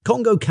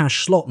Congo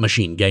Cash slot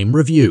machine game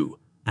review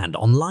and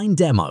online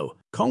demo.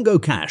 Congo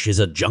Cash is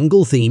a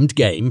jungle-themed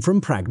game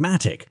from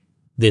Pragmatic.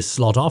 This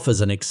slot offers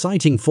an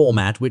exciting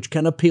format which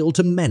can appeal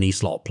to many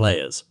slot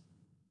players.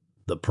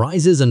 The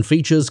prizes and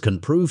features can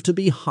prove to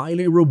be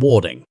highly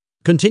rewarding.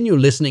 Continue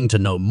listening to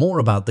know more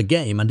about the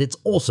game and its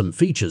awesome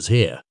features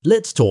here.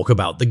 Let's talk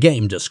about the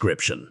game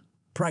description.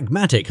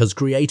 Pragmatic has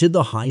created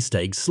the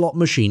high-stakes slot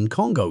machine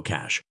Congo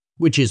Cash,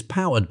 which is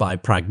powered by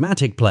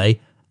Pragmatic Play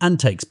and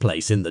takes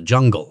place in the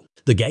jungle.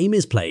 The game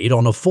is played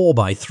on a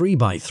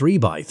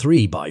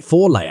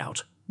 4x3x3x3x4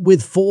 layout,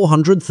 with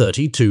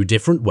 432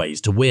 different ways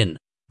to win,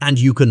 and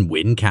you can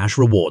win cash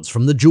rewards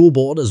from the jewel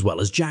board as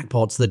well as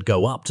jackpots that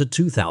go up to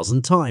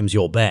 2,000 times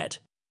your bet.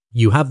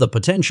 You have the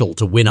potential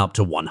to win up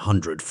to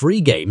 100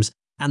 free games,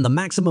 and the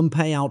maximum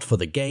payout for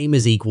the game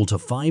is equal to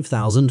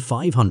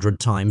 5,500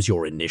 times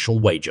your initial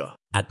wager.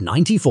 At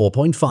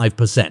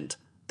 94.5%,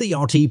 the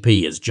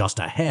RTP is just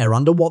a hair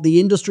under what the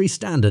industry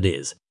standard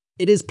is.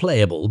 It is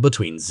playable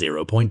between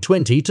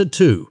 0.20 to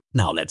 2.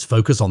 Now let's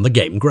focus on the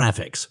game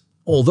graphics.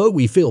 Although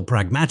we feel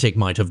Pragmatic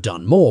might have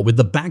done more with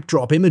the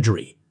backdrop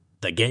imagery,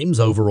 the game's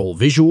overall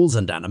visuals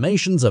and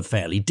animations are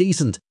fairly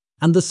decent,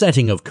 and the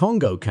setting of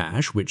Congo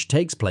Cash, which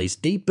takes place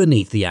deep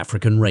beneath the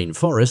African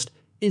rainforest,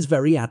 is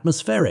very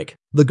atmospheric.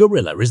 The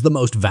gorilla is the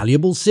most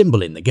valuable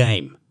symbol in the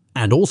game,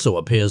 and also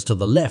appears to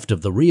the left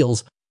of the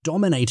reels,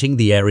 dominating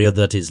the area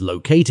that is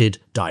located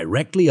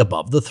directly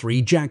above the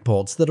 3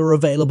 jackpots that are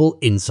available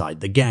inside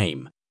the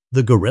game.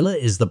 The gorilla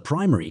is the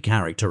primary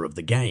character of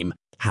the game.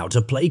 How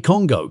to play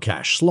Congo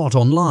Cash slot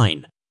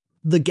online.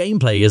 The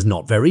gameplay is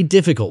not very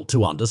difficult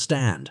to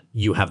understand.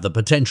 You have the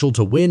potential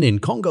to win in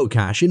Congo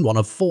Cash in one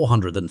of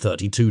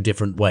 432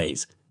 different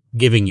ways,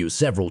 giving you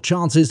several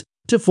chances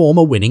to form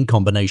a winning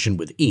combination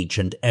with each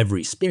and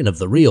every spin of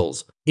the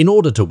reels. In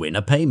order to win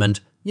a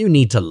payment, you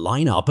need to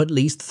line up at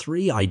least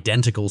 3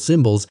 identical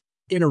symbols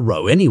in a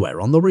row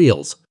anywhere on the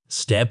reels.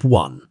 Step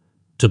 1.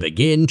 To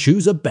begin,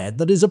 choose a bet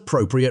that is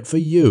appropriate for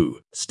you.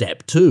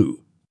 Step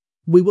 2.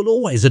 We will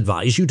always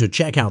advise you to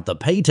check out the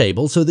pay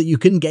table so that you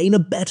can gain a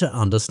better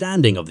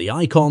understanding of the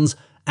icons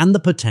and the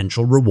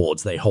potential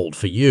rewards they hold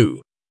for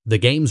you. The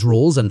game's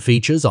rules and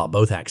features are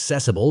both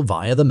accessible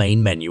via the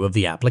main menu of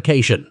the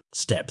application.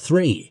 Step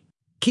 3.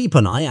 Keep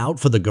an eye out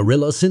for the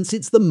gorilla since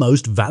it's the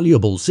most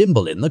valuable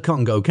symbol in the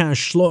Congo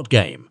Cash slot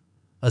game.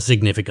 A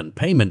significant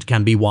payment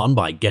can be won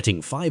by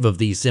getting 5 of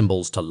these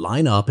symbols to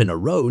line up in a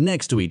row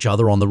next to each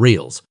other on the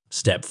reels.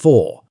 Step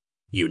 4.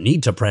 You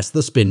need to press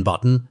the spin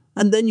button,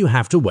 and then you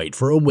have to wait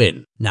for a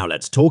win. Now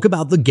let's talk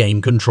about the game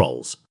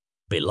controls.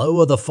 Below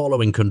are the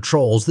following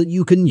controls that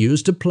you can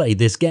use to play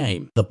this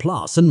game: the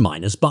plus and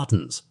minus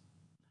buttons.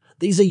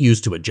 These are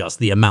used to adjust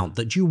the amount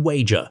that you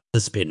wager. The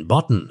spin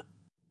button.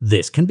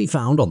 This can be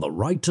found on the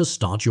right to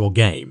start your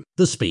game.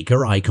 The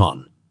speaker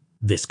icon.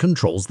 This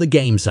controls the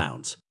game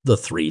sounds. The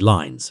 3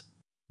 lines.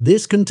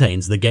 This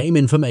contains the game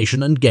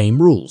information and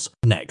game rules.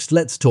 Next,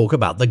 let's talk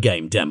about the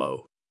game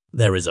demo.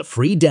 There is a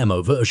free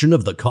demo version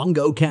of the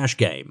Congo Cash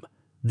game.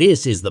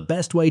 This is the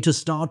best way to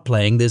start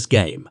playing this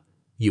game.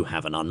 You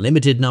have an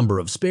unlimited number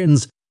of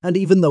spins, and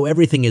even though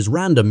everything is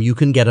random, you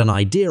can get an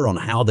idea on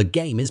how the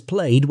game is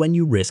played when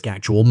you risk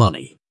actual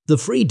money. The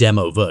free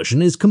demo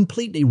version is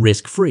completely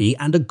risk-free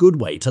and a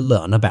good way to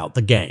learn about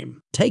the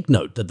game. Take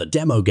note that the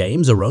demo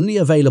games are only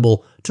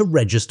available to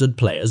registered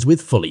players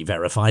with fully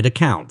verified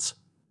accounts.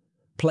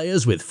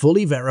 Players with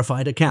fully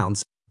verified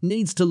accounts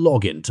needs to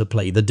log in to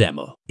play the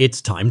demo.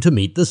 It's time to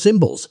meet the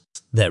symbols.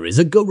 There is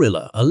a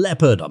gorilla, a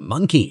leopard, a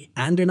monkey,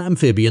 and an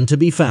amphibian to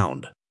be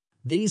found.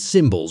 These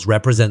symbols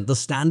represent the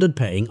standard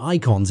paying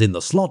icons in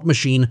the slot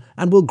machine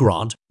and will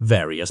grant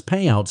various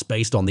payouts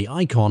based on the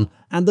icon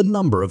and the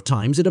number of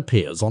times it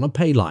appears on a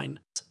pay line.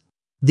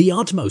 The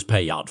utmost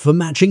payout for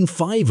matching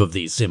 5 of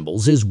these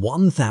symbols is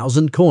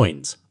 1,000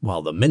 coins,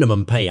 while the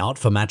minimum payout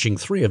for matching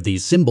 3 of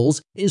these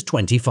symbols is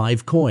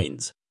 25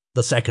 coins.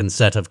 The second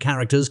set of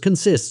characters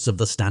consists of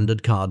the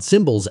standard card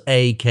symbols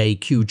A, K,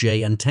 Q,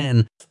 J, and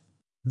 10.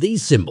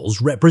 These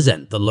symbols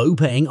represent the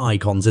low-paying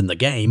icons in the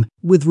game,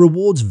 with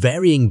rewards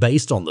varying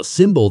based on the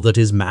symbol that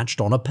is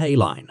matched on a pay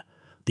line.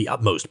 The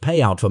utmost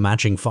payout for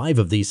matching 5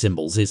 of these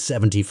symbols is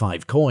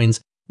 75 coins,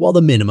 while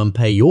the minimum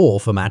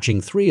payout for matching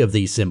 3 of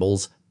these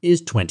symbols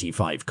is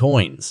 25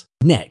 coins.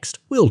 Next,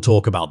 we'll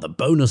talk about the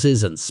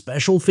bonuses and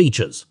special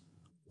features.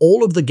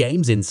 All of the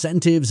game's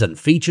incentives and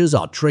features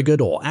are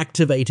triggered or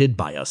activated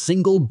by a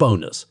single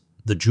bonus,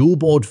 the jewel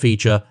board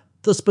feature,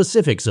 the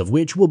specifics of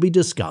which will be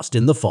discussed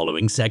in the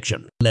following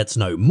section. Let's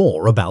know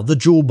more about the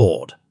jewel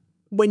board.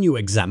 When you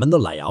examine the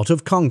layout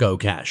of Congo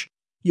Cash,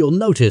 you'll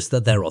notice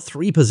that there are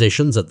 3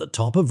 positions at the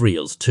top of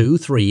reels 2,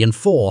 3, and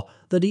 4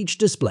 that each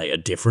display a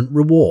different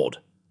reward.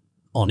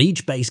 On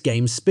each base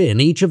game spin,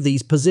 each of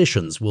these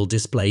positions will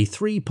display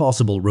 3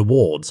 possible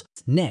rewards.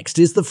 Next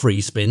is the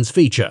free spins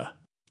feature.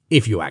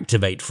 If you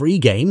activate free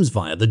games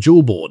via the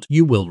jewel board,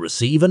 you will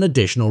receive an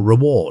additional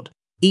reward.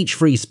 Each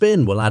free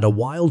spin will add a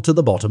wild to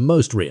the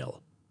bottommost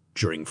reel.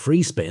 During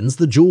free spins,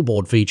 the jewel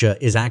board feature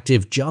is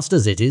active just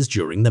as it is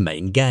during the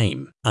main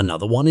game.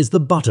 Another one is the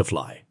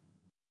butterfly.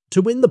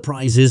 To win the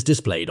prizes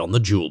displayed on the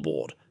jewel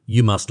board,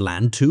 you must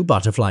land 2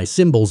 butterfly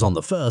symbols on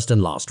the first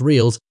and last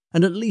reels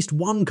and at least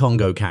 1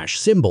 Congo Cash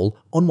symbol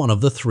on one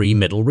of the 3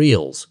 middle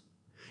reels.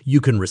 You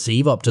can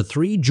receive up to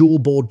 3 jewel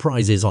board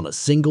prizes on a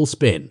single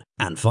spin.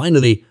 And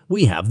finally,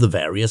 we have the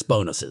various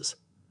bonuses.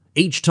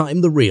 Each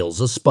time the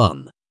reels are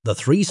spun, the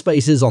 3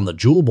 spaces on the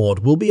jewel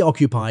board will be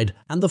occupied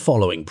and the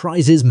following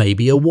prizes may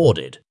be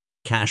awarded.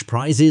 Cash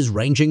prizes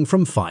ranging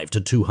from 5 to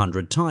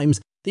 200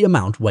 times the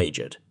amount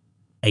wagered.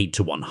 8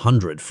 to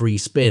 100 free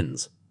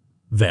spins.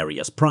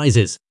 Various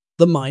prizes.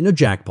 The minor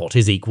jackpot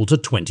is equal to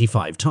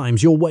 25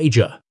 times your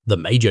wager. The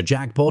major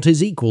jackpot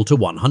is equal to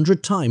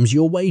 100 times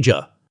your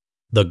wager.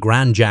 The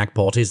grand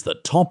jackpot is the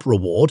top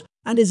reward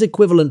and is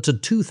equivalent to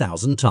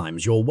 2,000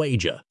 times your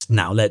wager.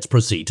 Now let's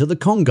proceed to the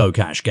Congo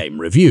Cash game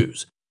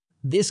reviews.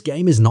 This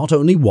game is not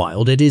only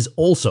wild, it is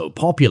also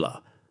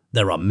popular.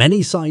 There are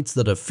many sites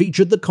that have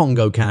featured the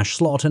Congo Cash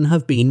slot and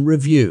have been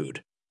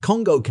reviewed.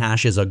 Congo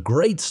Cash is a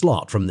great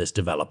slot from this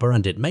developer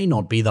and it may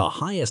not be the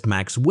highest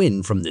max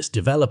win from this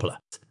developer.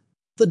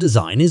 The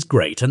design is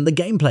great and the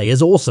gameplay is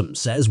awesome,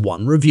 says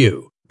one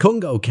review.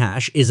 Congo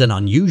Cash is an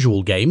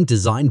unusual game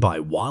designed by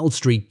Wild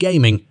Streak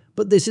Gaming,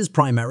 but this is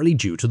primarily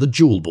due to the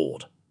jewel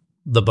board.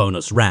 The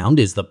bonus round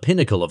is the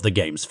pinnacle of the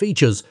game's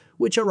features,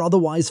 which are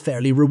otherwise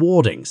fairly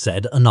rewarding,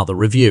 said another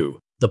review.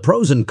 The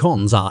pros and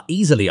cons are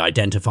easily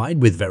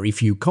identified with very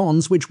few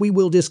cons, which we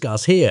will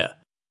discuss here.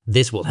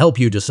 This will help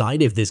you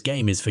decide if this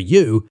game is for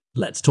you.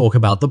 Let's talk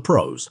about the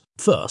pros.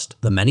 First,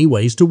 the many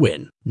ways to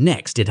win.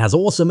 Next, it has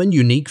awesome and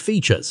unique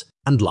features.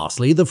 And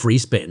lastly, the free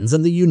spins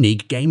and the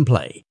unique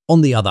gameplay.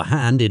 On the other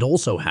hand, it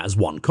also has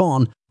one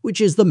con, which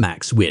is the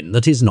max win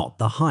that is not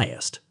the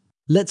highest.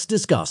 Let's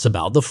discuss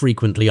about the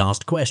frequently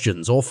asked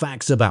questions or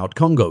facts about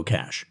Congo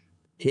Cash.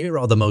 Here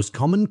are the most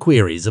common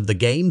queries of the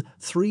game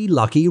 3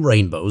 Lucky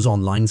Rainbows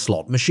online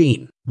slot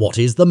machine. What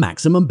is the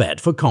maximum bet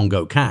for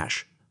Congo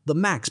Cash? The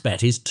max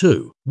bet is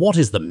 2. What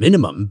is the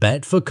minimum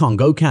bet for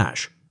Congo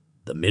Cash?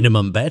 The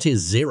minimum bet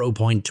is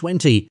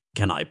 0.20.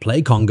 Can I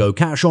play Congo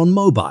Cash on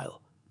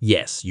mobile?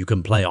 Yes, you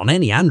can play on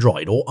any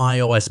Android or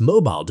iOS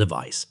mobile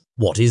device.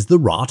 What is the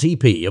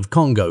RTP of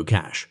Congo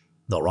Cash?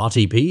 The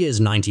RTP is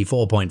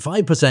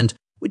 94.5%,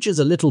 which is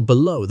a little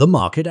below the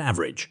market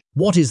average.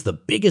 What is the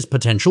biggest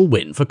potential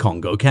win for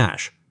Congo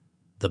Cash?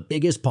 The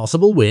biggest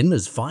possible win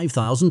is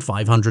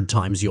 5,500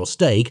 times your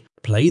stake.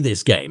 Play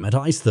this game at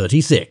ICE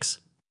 36.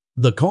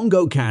 The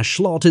Congo Cash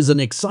slot is an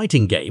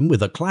exciting game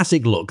with a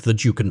classic look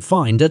that you can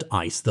find at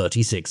ICE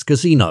 36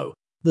 Casino.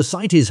 The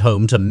site is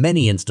home to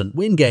many instant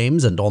win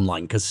games and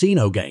online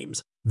casino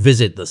games.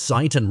 Visit the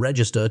site and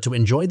register to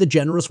enjoy the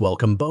generous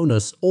welcome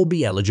bonus or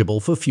be eligible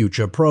for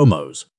future promos.